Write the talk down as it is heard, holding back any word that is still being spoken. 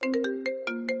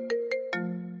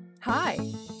Hi.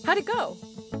 How'd it go?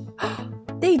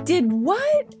 They did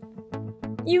what?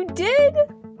 You did?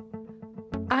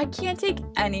 I can't take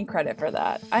any credit for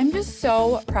that. I'm just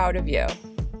so proud of you.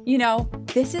 You know,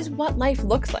 this is what life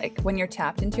looks like when you're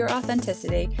tapped into your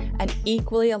authenticity and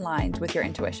equally aligned with your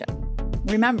intuition.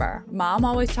 Remember, Mom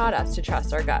always taught us to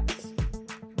trust our guts.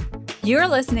 You're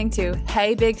listening to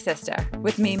Hey Big Sister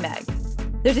with me, Meg.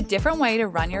 There's a different way to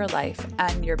run your life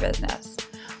and your business.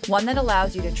 One that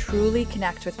allows you to truly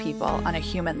connect with people on a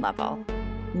human level.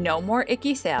 No more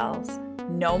icky sales,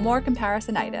 no more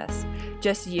comparisonitis,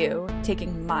 just you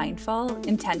taking mindful,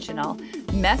 intentional,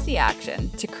 messy action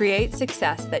to create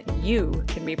success that you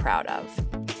can be proud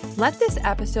of. Let this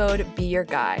episode be your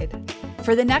guide.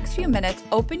 For the next few minutes,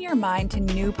 open your mind to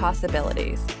new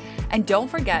possibilities. And don't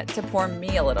forget to pour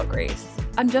me a little grace.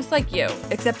 I'm just like you,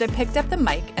 except I picked up the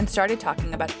mic and started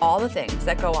talking about all the things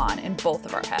that go on in both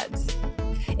of our heads.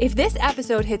 If this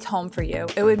episode hits home for you,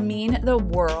 it would mean the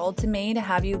world to me to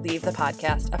have you leave the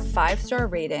podcast a 5-star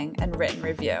rating and written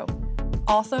review.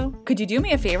 Also, could you do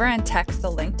me a favor and text the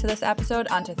link to this episode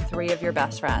onto 3 of your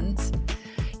best friends?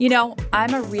 You know,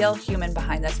 I'm a real human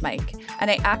behind this mic, and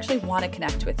I actually want to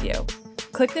connect with you.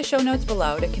 Click the show notes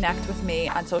below to connect with me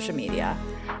on social media.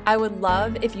 I would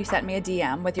love if you sent me a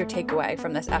DM with your takeaway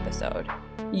from this episode.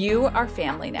 You are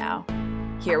family now.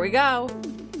 Here we go.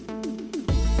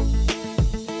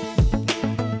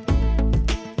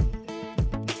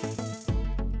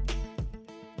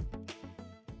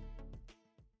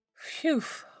 Phew,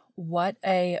 what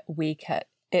a week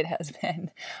it has been.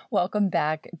 Welcome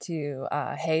back to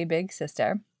Hey Big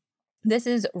Sister. This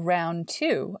is round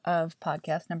 2 of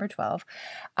podcast number 12.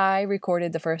 I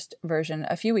recorded the first version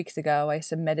a few weeks ago. I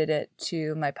submitted it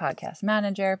to my podcast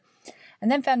manager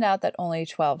and then found out that only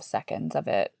 12 seconds of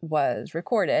it was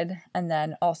recorded, and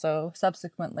then also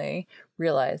subsequently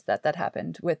realized that that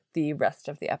happened with the rest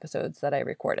of the episodes that I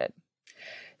recorded.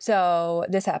 So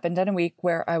this happened in a week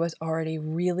where I was already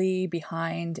really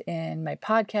behind in my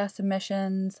podcast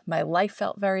submissions. My life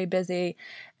felt very busy,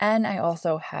 and I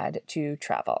also had to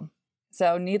travel.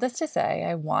 So needless to say,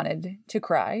 I wanted to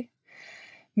cry.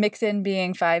 Mix in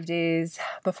being 5 days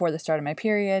before the start of my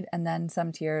period, and then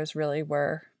some tears really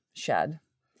were shed.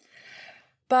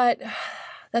 But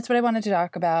that's what I wanted to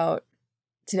talk about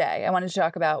today. I wanted to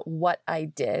talk about what I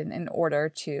did in order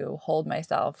to hold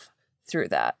myself through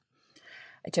that.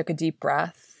 I took a deep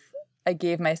breath. I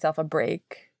gave myself a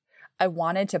break. I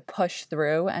wanted to push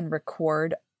through and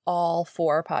record all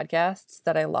 4 podcasts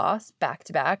that I lost back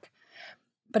to back,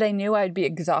 but I knew I'd be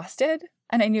exhausted,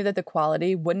 and I knew that the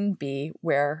quality wouldn't be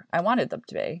where I wanted them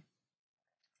to be.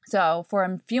 So for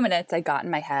a few minutes, I got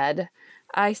in my head.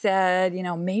 I said,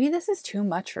 maybe this is too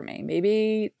much for me.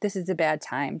 Maybe this is a bad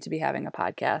time to be having a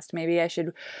podcast. Maybe I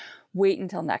should wait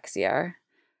until next year.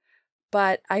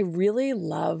 But I really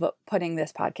love putting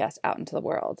this podcast out into the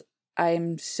world.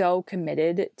 I'm so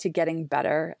committed to getting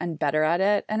better and better at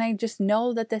it. And I just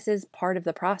know that this is part of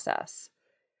the process.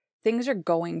 Things are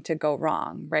going to go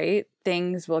wrong, right?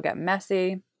 Things will get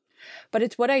messy. But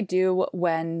it's what I do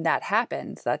when that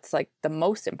happens that's like the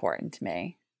most important to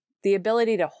me. The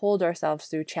ability to hold ourselves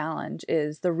through challenge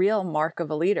is the real mark of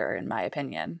a leader, in my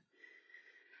opinion.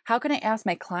 How can I ask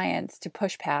my clients to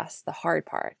push past the hard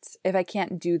parts if I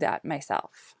can't do that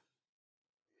myself?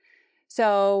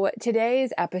 So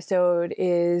today's episode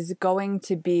is going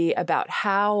to be about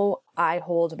how I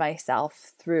hold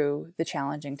myself through the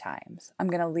challenging times. I'm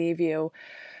going to leave you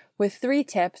with 3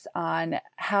 tips on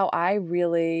how I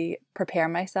really prepare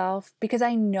myself, because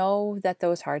I know that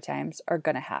those hard times are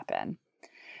going to happen.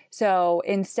 So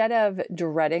instead of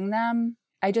dreading them,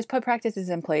 I just put practices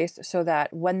in place so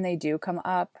that when they do come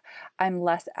up, I'm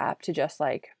less apt to just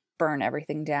burn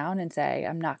everything down and say,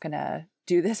 I'm not going to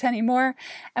do this anymore.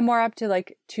 I'm more apt to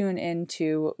tune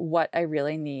into what I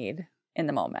really need in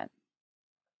the moment.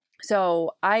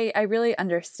 So I really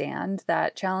understand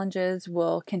that challenges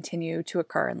will continue to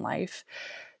occur in life,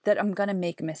 that I'm going to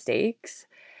make mistakes.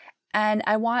 And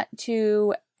I want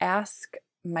to ask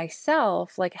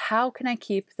myself, how can I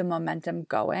keep the momentum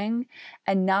going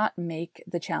and not make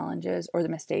the challenges or the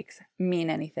mistakes mean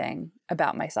anything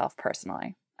about myself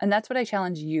personally? And that's what I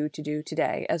challenge you to do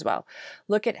today as well.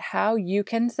 Look at how you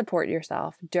can support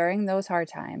yourself during those hard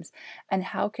times, and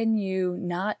how can you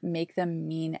not make them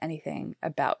mean anything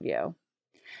about you?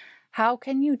 How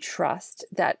can you trust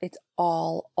that it's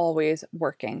all always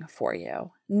working for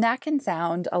you? And that can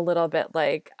sound a little bit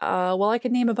like, I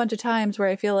could name a bunch of times where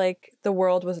I feel like the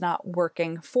world was not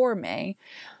working for me.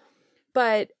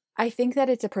 But I think that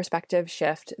it's a perspective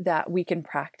shift that we can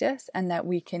practice and that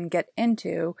we can get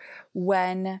into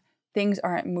when things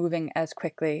aren't moving as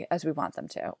quickly as we want them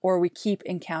to, or we keep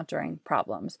encountering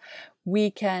problems. We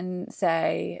can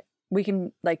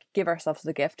like give ourselves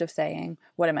the gift of saying,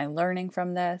 what am I learning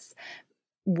from this?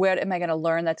 What am I going to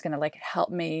learn that's going to like help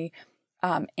me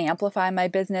amplify my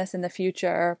business in the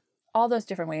future? All those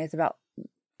different ways about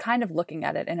kind of looking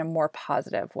at it in a more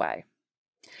positive way.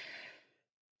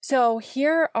 So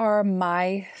here are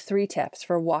my 3 tips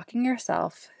for walking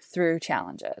yourself through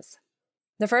challenges.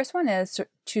 The first one is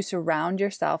to surround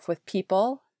yourself with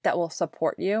people that will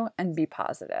support you and be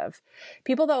positive.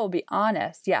 People that will be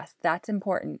honest. Yes, that's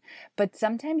important. But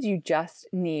sometimes you just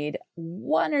need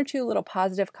 1 or 2 little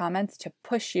positive comments to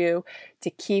push you to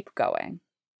keep going.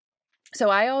 So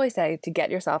I always say to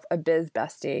get yourself a biz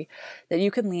bestie that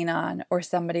you can lean on, or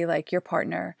somebody like your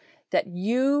partner that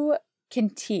you can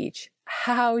teach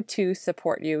how to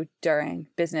support you during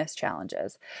business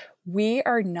challenges. We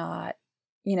are not,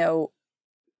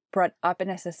 brought up in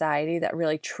a society that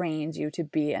really trains you to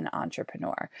be an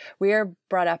entrepreneur. We are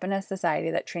brought up in a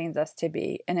society that trains us to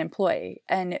be an employee.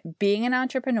 And being an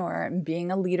entrepreneur and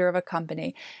being a leader of a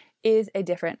company is a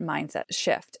different mindset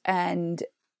shift. And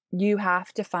you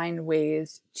have to find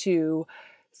ways to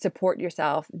support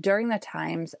yourself during the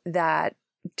times that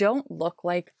don't look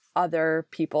like other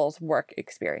people's work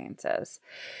experiences.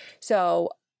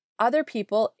 So other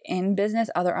people in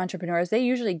business, other entrepreneurs, they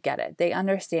usually get it. They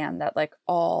understand that like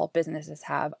all businesses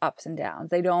have ups and downs.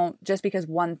 They don't, just because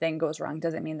one thing goes wrong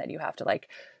doesn't mean that you have to like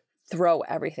throw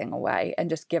everything away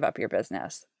and just give up your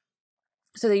business.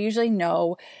 So they usually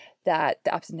know that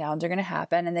the ups and downs are going to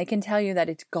happen, and they can tell you that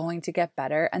it's going to get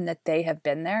better and that they have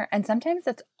been there. And sometimes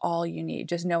that's all you need,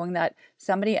 just knowing that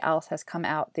somebody else has come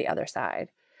out the other side.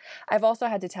 I've also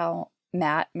had to tell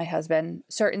Matt, my husband,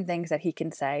 certain things that he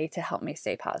can say to help me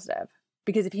stay positive.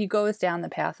 Because if he goes down the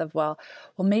path of, well,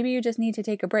 maybe you just need to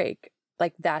take a break,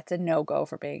 like that's a no-go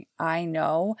for me. I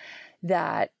know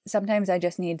that sometimes I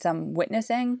just need some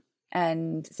witnessing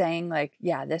and saying like,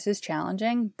 yeah, this is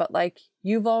challenging, but like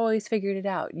you've always figured it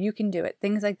out. You can do it.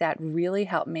 Things like that really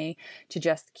help me to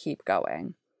just keep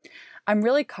going. I'm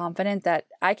really confident that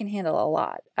I can handle a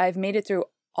lot. I've made it through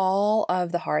all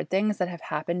of the hard things that have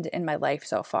happened in my life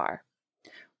so far.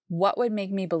 What would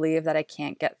make me believe that I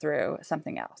can't get through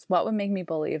something else? What would make me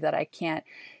believe that I can't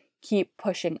keep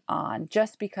pushing on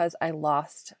just because I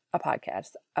lost a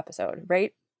podcast episode,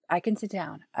 right? I can sit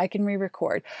down. I can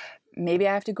re-record. Maybe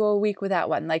I have to go a week without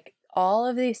one. Like all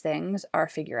of these things are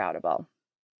figure outable.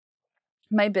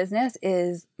 My business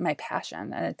is my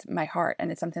passion and it's my heart,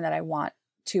 and it's something that I want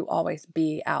to always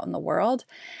be out in the world.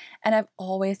 And I've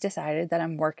always decided that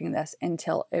I'm working this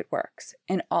until it works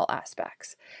in all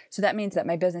aspects. So that means that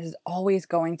my business is always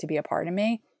going to be a part of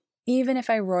me, even if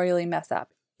I royally mess up,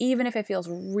 even if it feels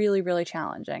really, really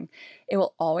challenging. It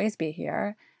will always be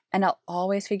here, and I'll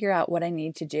always figure out what I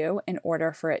need to do in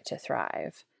order for it to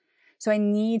thrive. So I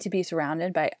need to be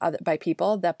surrounded by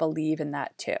people that believe in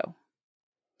that too.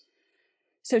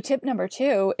 So tip number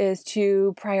 2 is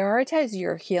to prioritize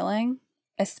your healing,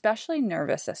 especially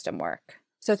nervous system work.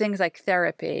 So things like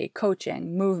therapy,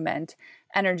 coaching, movement,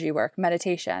 energy work,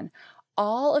 meditation,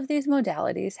 all of these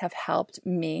modalities have helped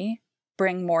me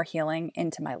bring more healing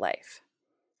into my life.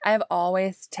 I have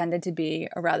always tended to be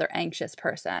a rather anxious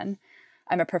person.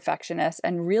 I'm a perfectionist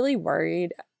and really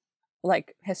worried,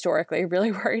 like historically,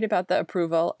 really worried about the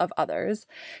approval of others.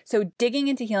 So digging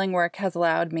into healing work has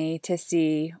allowed me to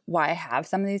see why I have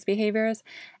some of these behaviors,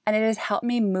 and it has helped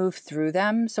me move through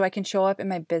them so I can show up in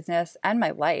my business and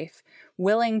my life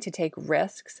willing to take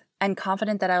risks and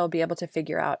confident that I will be able to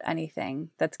figure out anything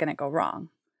that's going to go wrong.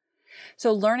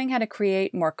 So learning how to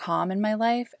create more calm in my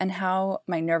life and how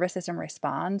my nervous system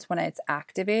responds when it's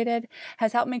activated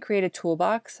has helped me create a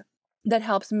toolbox that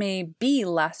helps me be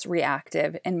less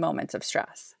reactive in moments of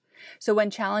stress. So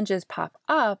when challenges pop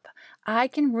up, I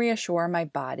can reassure my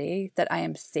body that I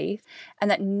am safe and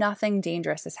that nothing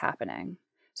dangerous is happening.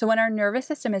 So when our nervous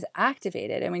system is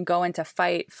activated and we go into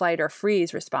fight, flight, or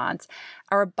freeze response,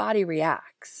 our body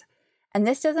reacts. And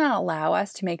this doesn't allow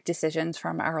us to make decisions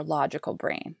from our logical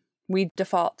brain. We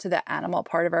default to the animal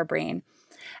part of our brain.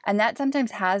 And that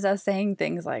sometimes has us saying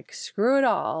things like, screw it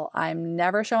all, I'm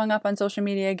never showing up on social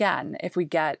media again if we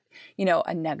get,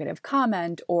 a negative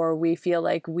comment or we feel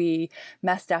like we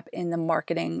messed up in the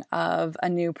marketing of a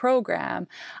new program.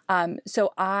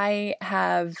 So I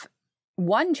have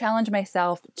challenged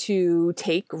myself to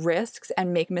take risks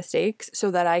and make mistakes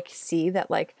so that I see that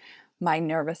my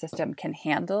nervous system can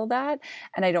handle that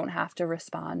and I don't have to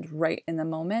respond right in the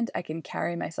moment. I can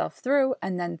carry myself through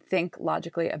and then think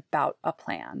logically about a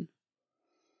plan.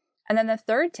 And then the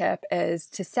third tip is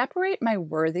to separate my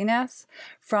worthiness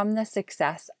from the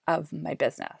success of my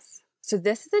business. So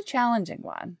this is a challenging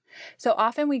one. So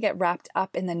often we get wrapped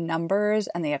up in the numbers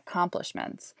and the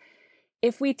accomplishments.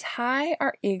 If we tie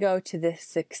our ego to the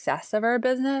success of our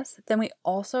business, then we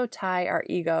also tie our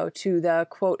ego to the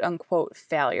quote unquote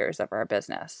failures of our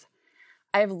business.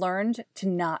 I've learned to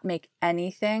not make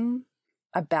anything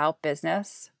about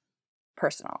business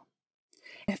personal.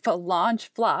 If a launch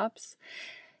flops,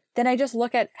 then I just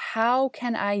look at how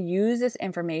can I use this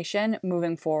information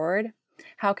moving forward?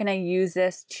 How can I use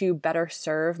this to better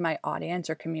serve my audience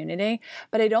or community?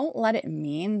 But I don't let it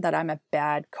mean that I'm a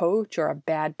bad coach or a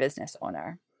bad business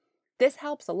owner. This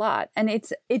helps a lot, and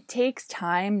it takes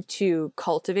time to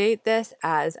cultivate this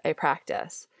as a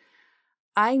practice.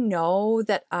 I know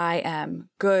that I am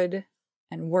good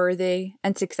and worthy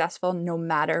and successful no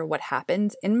matter what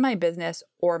happens in my business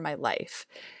or my life.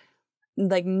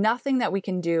 Like nothing that we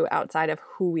can do outside of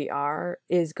who we are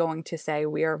is going to say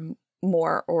we are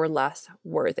more or less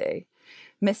worthy.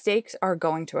 Mistakes are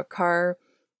going to occur.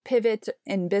 Pivots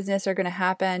in business are going to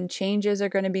happen. Changes are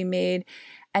going to be made,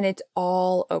 and it's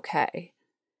all okay.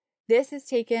 This has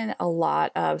taken a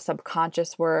lot of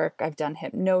subconscious work. I've done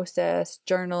hypnosis,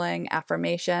 journaling,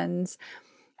 affirmations.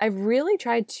 I've really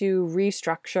tried to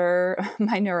restructure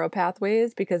my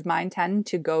neuropathways because mine tend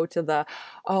to go to the,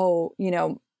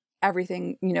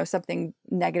 everything, something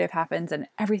negative happens and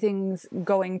everything's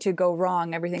going to go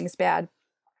wrong, everything's bad.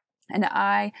 And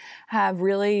I have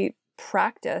really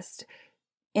practiced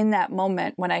in that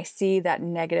moment when I see that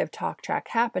negative talk track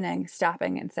happening,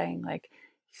 stopping and saying like,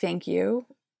 thank you,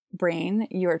 brain,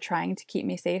 you are trying to keep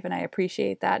me safe and I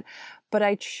appreciate that, but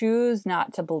I choose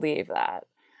not to believe that.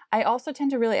 I also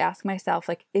tend to really ask myself,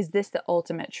 like, is this the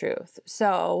ultimate truth?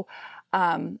 So,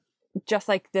 just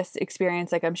like this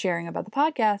experience, like I'm sharing about the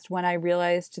podcast, when I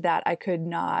realized that I could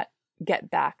not get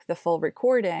back the full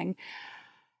recording,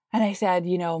 and I said,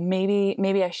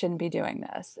 maybe I shouldn't be doing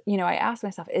this. I asked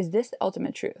myself, is this the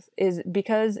ultimate truth? Is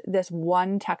because this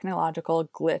one technological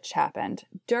glitch happened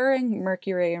during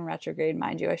Mercury in retrograde,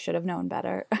 mind you, I should have known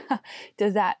better.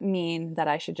 Does that mean that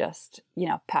I should just,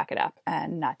 pack it up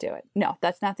and not do it? No,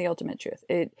 that's not the ultimate truth.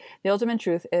 The ultimate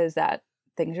truth is that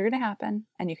things are going to happen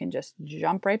and you can just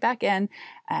jump right back in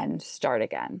and start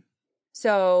again.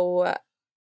 So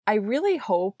I really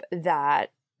hope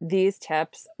that these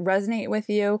tips resonate with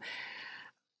you.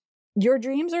 Your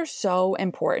dreams are so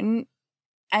important,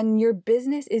 and your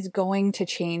business is going to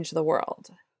change the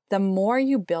world. The more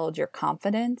you build your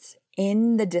confidence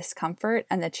in the discomfort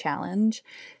and the challenge,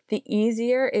 the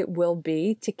easier it will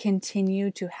be to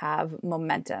continue to have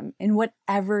momentum in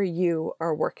whatever you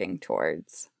are working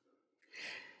towards.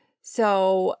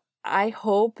 So I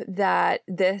hope that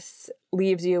this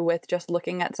leaves you with just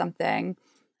looking at something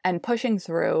and pushing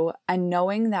through and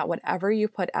knowing that whatever you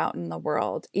put out in the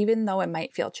world, even though it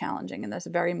might feel challenging in this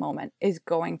very moment, is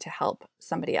going to help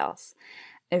somebody else.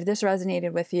 If this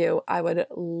resonated with you, I would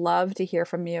love to hear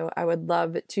from you. I would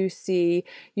love to see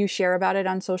you share about it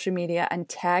on social media and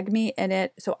tag me in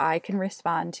it so I can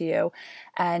respond to you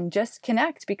and just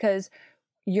connect, because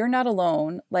you're not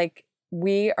alone. Like,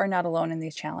 we are not alone in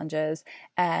these challenges,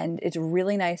 and it's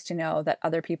really nice to know that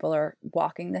other people are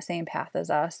walking the same path as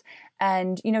us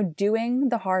and, doing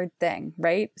the hard thing,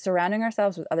 right? Surrounding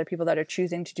ourselves with other people that are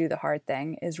choosing to do the hard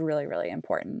thing is really, really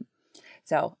important.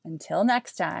 So until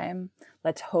next time,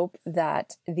 let's hope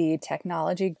that the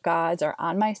technology gods are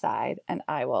on my side, and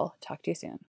I will talk to you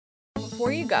soon.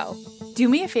 Before you go, do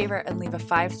me a favor and leave a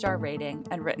 5-star rating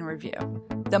and written review.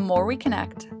 The more we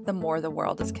connect, the more the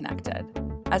world is connected.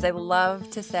 As I love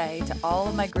to say to all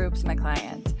of my groups and my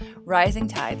clients, rising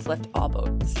tides lift all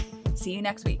boats. See you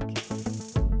next week.